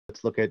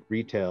let's look at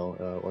retail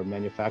or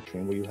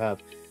manufacturing, where you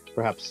have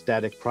perhaps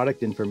static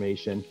product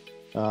information,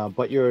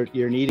 but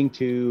you're needing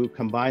to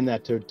combine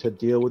that to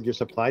deal with your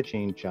supply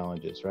chain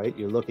challenges, right?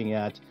 You're looking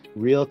at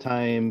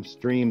real-time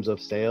streams of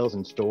sales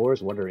in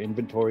stores, what are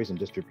inventories and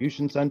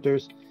distribution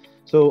centers.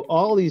 So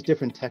all these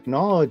different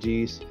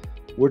technologies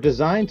were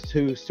designed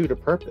to suit a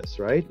purpose,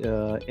 right?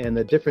 And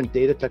the different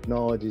data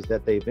technologies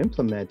that they've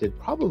implemented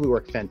probably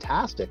work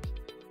fantastic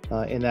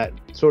in that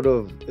sort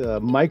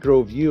of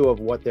micro view of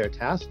what their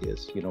task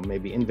is,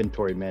 maybe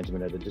inventory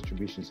management at a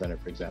distribution center,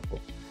 for example.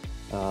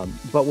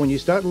 But when you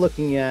start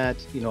looking at,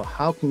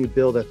 how can you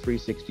build a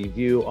 360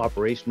 view,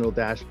 operational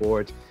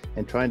dashboards,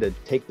 and trying to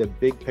take the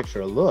big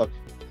picture look,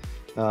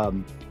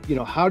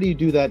 how do you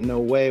do that in a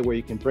way where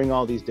you can bring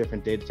all these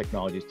different data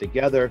technologies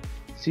together,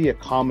 see a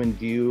common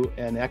view,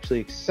 and actually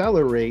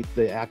accelerate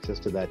the access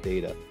to that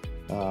data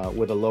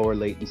with a lower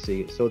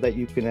latency, so that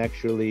you can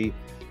actually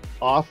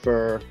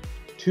offer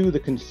to the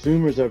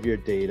consumers of your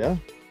data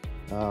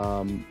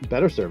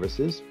better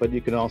services, but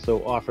you can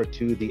also offer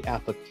to the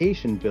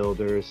application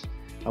builders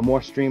a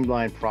more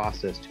streamlined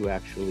process to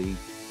actually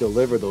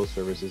deliver those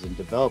services and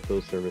develop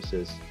those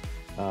services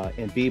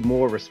and be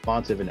more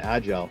responsive and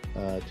agile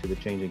to the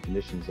changing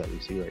conditions that we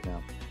see right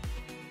now.